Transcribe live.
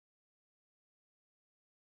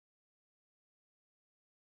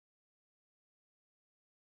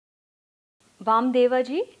Vamadeva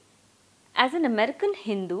ji, as an American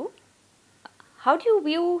Hindu, how do you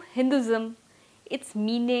view Hinduism, its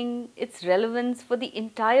meaning, its relevance for the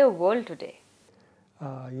entire world today?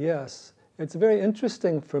 Yes, it's very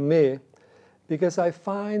interesting for me because I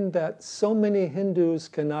find that so many Hindus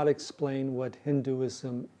cannot explain what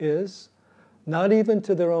Hinduism is, not even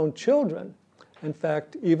to their own children, in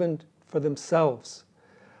fact, even for themselves.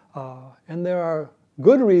 And there are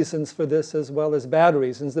good reasons for this as well as bad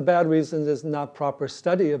reasons. The bad reason is not proper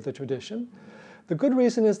study of the tradition. The good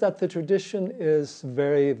reason is that the tradition is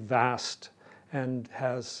very vast and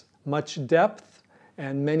has much depth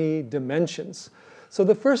and many dimensions. So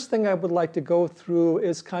the first thing I would like to go through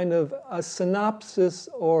is kind of a synopsis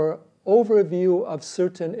or overview of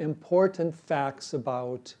certain important facts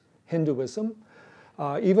about Hinduism.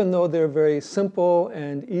 Even though they're very simple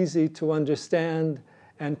and easy to understand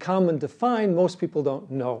and common to find, most people don't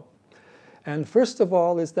know. And first of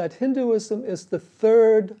all is that Hinduism is the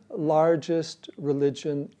third largest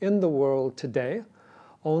religion in the world today.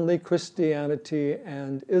 Only Christianity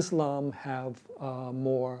and Islam have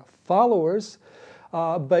more followers.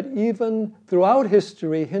 But even throughout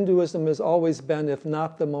history, Hinduism has always been, if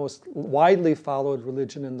not the most widely followed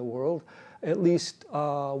religion in the world, at least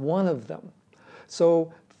one of them.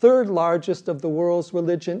 So third largest of the world's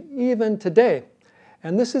religion even today.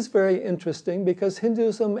 And this is very interesting because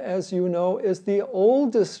Hinduism, as you know, is the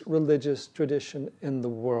oldest religious tradition in the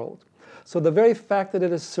world. So the very fact that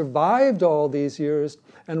it has survived all these years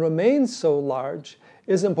and remains so large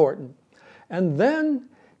is important. And then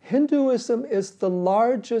Hinduism is the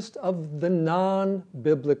largest of the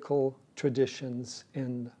non-biblical traditions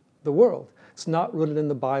in the world. It's not rooted in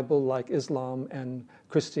the Bible like Islam and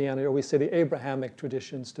Christianity, or we say the Abrahamic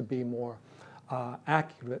traditions to be more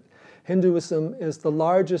accurate. Hinduism is the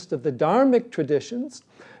largest of the Dharmic traditions,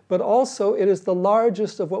 but also it is the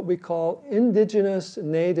largest of what we call indigenous,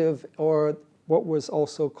 native, or what was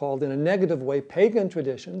also called in a negative way, pagan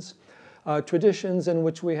traditions, traditions in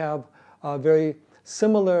which we have very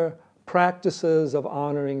similar practices of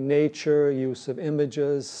honoring nature, use of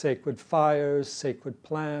images, sacred fires, sacred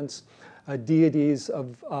plants, deities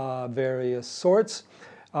of various sorts.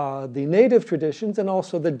 The native traditions and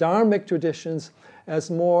also the Dharmic traditions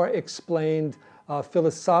as more explained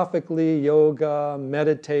philosophically, yoga,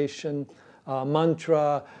 meditation,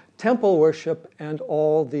 mantra, temple worship, and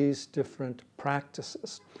all these different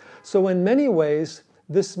practices. So in many ways,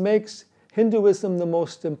 this makes Hinduism the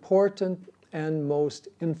most important and most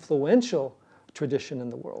influential tradition in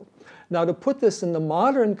the world. Now, to put this in the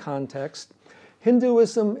modern context,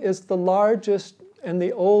 Hinduism is the largest and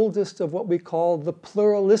the oldest of what we call the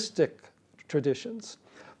pluralistic traditions.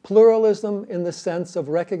 Pluralism in the sense of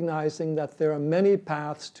recognizing that there are many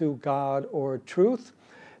paths to God or truth.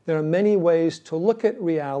 There are many ways to look at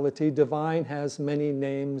reality. Divine has many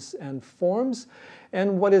names and forms.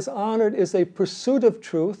 And what is honored is a pursuit of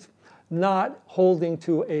truth, not holding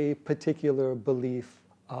to a particular belief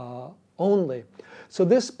only. So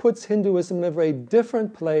this puts Hinduism in a very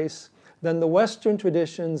different place than the Western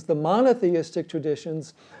traditions, the monotheistic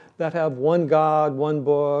traditions that have one God, one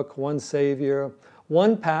book, one Savior,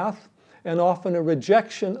 one path, and often a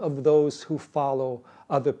rejection of those who follow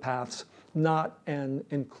other paths, not an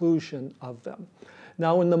inclusion of them.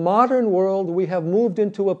 Now, in the modern world, we have moved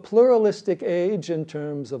into a pluralistic age in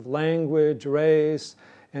terms of language, race,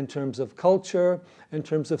 in terms of culture, in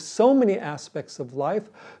terms of so many aspects of life.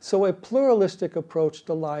 So a pluralistic approach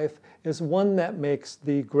to life is one that makes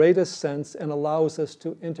the greatest sense and allows us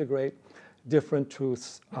to integrate different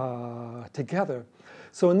truths together.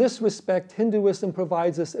 So in this respect, Hinduism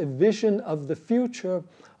provides us a vision of the future,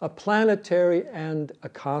 a planetary and a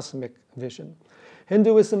cosmic vision.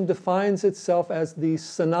 Hinduism defines itself as the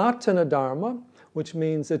Sanatana Dharma, which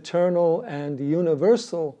means eternal and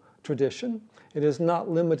universal tradition. It is not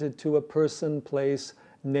limited to a person, place,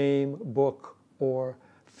 name, book, or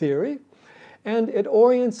theory. And it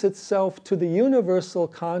orients itself to the universal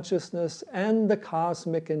consciousness and the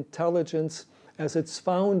cosmic intelligence as its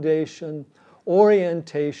foundation,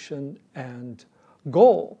 orientation, and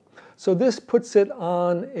goal. So this puts it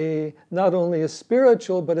on not only a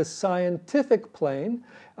spiritual but a scientific plane.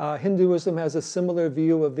 Hinduism has a similar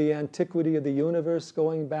view of the antiquity of the universe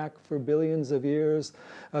going back for billions of years,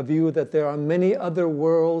 a view that there are many other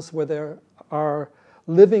worlds where there are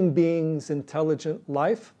living beings, intelligent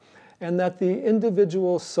life, and that the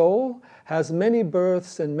individual soul has many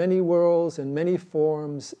births and many worlds and many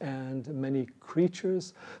forms and many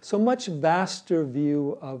creatures. So much vaster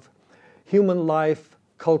view of human life,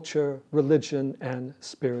 culture, religion, and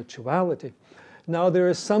spirituality. Now there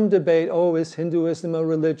is some debate, is Hinduism a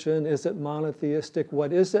religion? Is it monotheistic?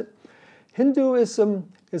 What is it? Hinduism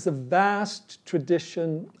is a vast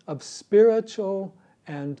tradition of spiritual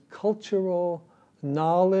and cultural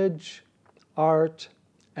knowledge, art,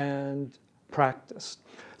 and practice.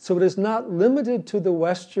 So it is not limited to the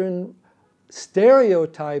Western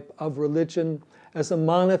stereotype of religion as a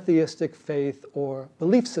monotheistic faith or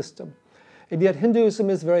belief system. And yet Hinduism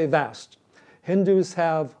is very vast. Hindus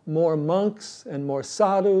have more monks and more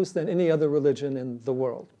sadhus than any other religion in the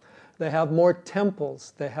world. They have more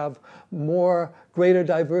temples. They have greater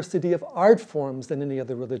diversity of art forms than any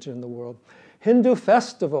other religion in the world. Hindu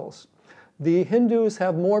festivals. The Hindus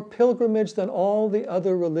have more pilgrimage than all the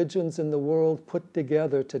other religions in the world put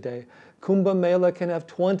together today. Kumbh Mela can have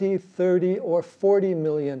 20, 30, or 40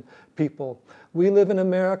 million people. We live in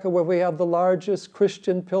America where we have the largest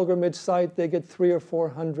Christian pilgrimage site. They get 300 or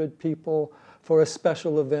 400 people for a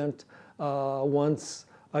special event once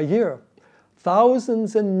a year.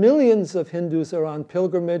 Thousands and millions of Hindus are on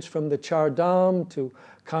pilgrimage from the Char Dham to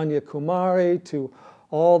Kanyakumari to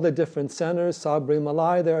all the different centers,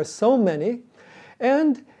 Sabrimala. There are so many.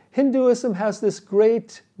 And Hinduism has this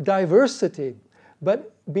great diversity.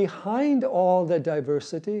 But behind all the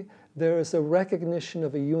diversity, there is a recognition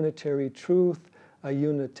of a unitary truth, a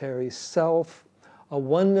unitary self, a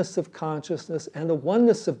oneness of consciousness, and a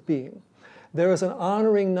oneness of being. There is an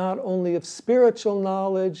honoring not only of spiritual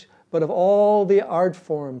knowledge, but of all the art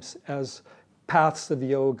forms as paths of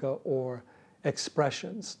yoga or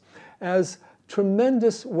expressions, as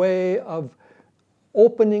tremendous way of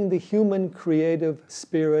opening the human creative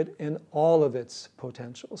spirit in all of its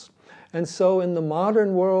potentials. And so in the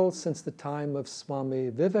modern world, since the time of Swami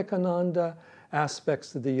Vivekananda,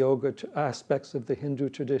 aspects of the yoga, aspects of the Hindu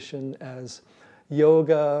tradition as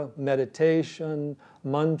yoga, meditation,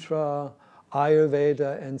 mantra,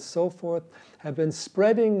 Ayurveda, and so forth, have been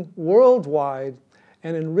spreading worldwide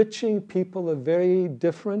and enriching people of very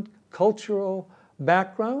different cultural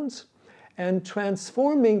backgrounds and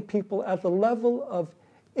transforming people at the level of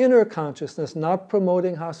inner consciousness, not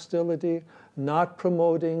promoting hostility, not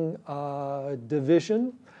promoting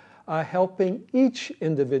division, helping each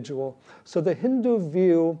individual. So the Hindu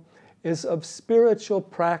view is of spiritual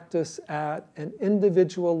practice at an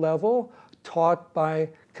individual level, taught by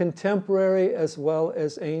contemporary as well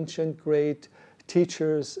as ancient great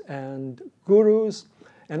teachers and gurus,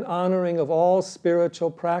 an honoring of all spiritual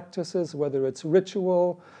practices, whether it's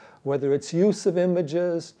ritual, whether it's use of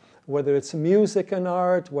images, whether it's music and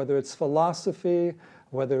art, whether it's philosophy,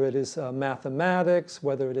 whether it is mathematics,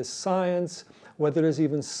 whether it is science, whether it is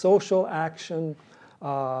even social action,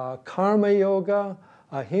 karma yoga,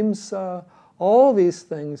 ahimsa, all these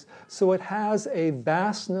things. So it has a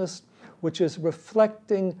vastness which is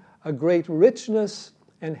reflecting a great richness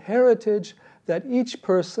and heritage that each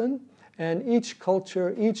person and each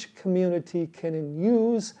culture, each community can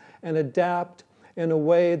use and adapt in a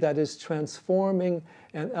way that is transforming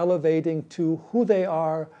and elevating to who they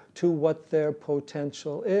are, to what their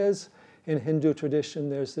potential is. In Hindu tradition,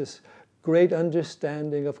 there's this great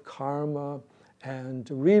understanding of karma and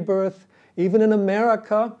rebirth. Even in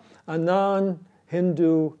America, a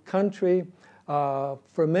non-Hindu country,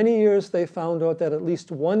 for many years they found out that at least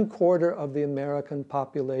 1/4 of the American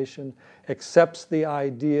population accepts the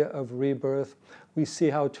idea of rebirth. We see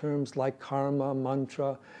how terms like karma,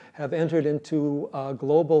 mantra, have entered into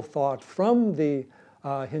global thought from the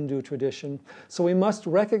Hindu tradition. So we must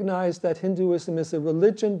recognize that Hinduism is a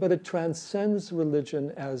religion, but it transcends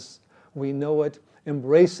religion as we know it,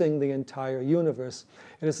 embracing the entire universe.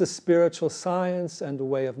 It is a spiritual science and a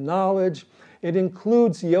way of knowledge. It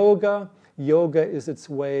includes yoga. Yoga is its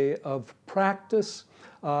way of practice.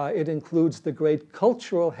 It includes the great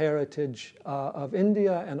cultural heritage of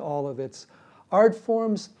India and all of its art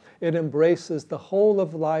forms. It embraces the whole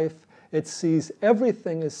of life. It sees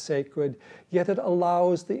everything as sacred, yet it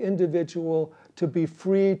allows the individual to be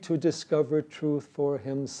free to discover truth for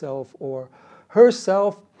himself or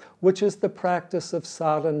herself, which is the practice of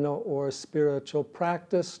sadhana or spiritual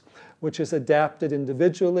practice, which is adapted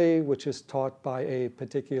individually, which is taught by a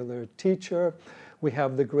particular teacher. We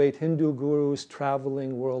have the great Hindu gurus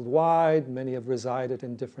traveling worldwide. Many have resided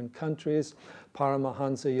in different countries.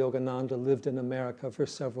 Paramahansa Yogananda lived in America for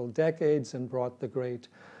several decades and brought the great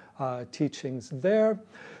teachings there.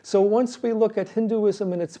 So once we look at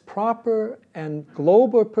Hinduism in its proper and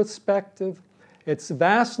global perspective, its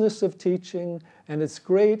vastness of teaching, and its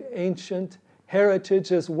great ancient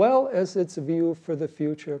heritage, as well as its view for the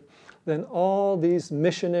future, then all these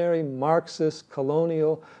missionary, Marxist,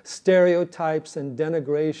 colonial stereotypes and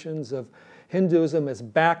denigrations of Hinduism as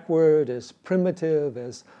backward, as primitive,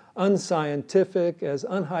 as unscientific, as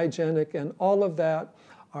unhygienic, and all of that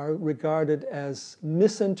are regarded as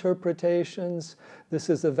misinterpretations. This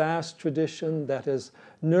is a vast tradition that has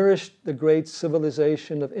nourished the great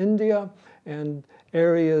civilization of India and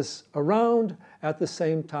areas around. At the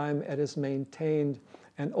same time, it has maintained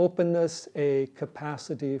an openness, a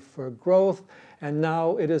capacity for growth, and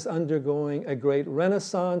now it is undergoing a great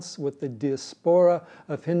renaissance with the diaspora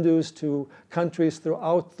of Hindus to countries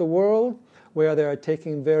throughout the world, where they are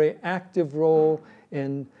taking very active role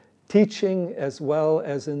in teaching as well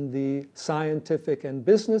as in the scientific and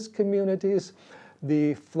business communities.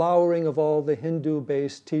 The flowering of all the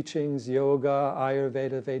Hindu-based teachings, yoga,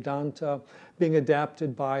 Ayurveda, Vedanta, being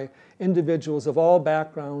adapted by individuals of all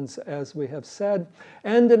backgrounds, as we have said,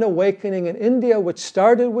 and an awakening in India, which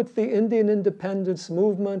started with the Indian independence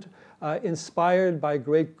movement, inspired by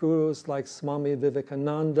great gurus like Swami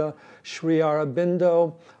Vivekananda, Sri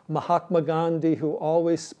Aurobindo, Mahatma Gandhi, who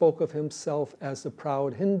always spoke of himself as a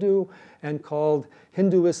proud Hindu and called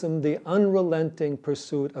Hinduism the unrelenting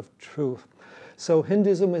pursuit of truth. So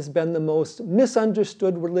Hinduism has been the most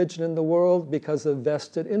misunderstood religion in the world because of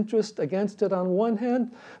vested interest against it on one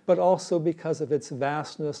hand, but also because of its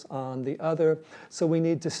vastness on the other. So we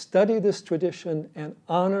need to study this tradition and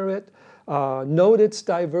honor it, note its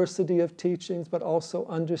diversity of teachings, but also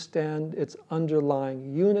understand its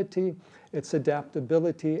underlying unity, its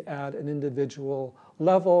adaptability at an individual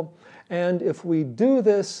level. And if we do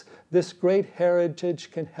this, this great heritage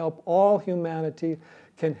can help all humanity,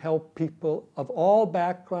 can help people of all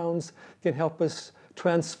backgrounds, can help us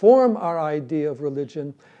transform our idea of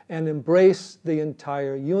religion and embrace the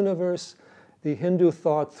entire universe. The Hindu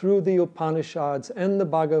thought through the Upanishads and the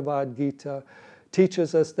Bhagavad Gita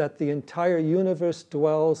teaches us that the entire universe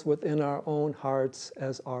dwells within our own hearts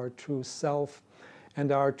as our true self.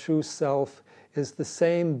 And our true self is the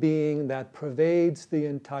same being that pervades the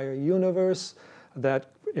entire universe,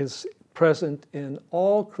 that is present in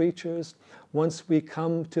all creatures. Once we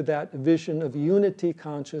come to that vision of unity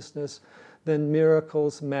consciousness, then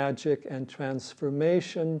miracles, magic, and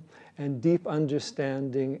transformation and deep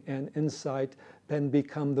understanding and insight then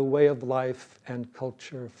become the way of life and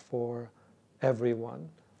culture for everyone.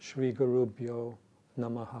 Shri Gurubhyo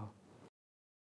Namaha.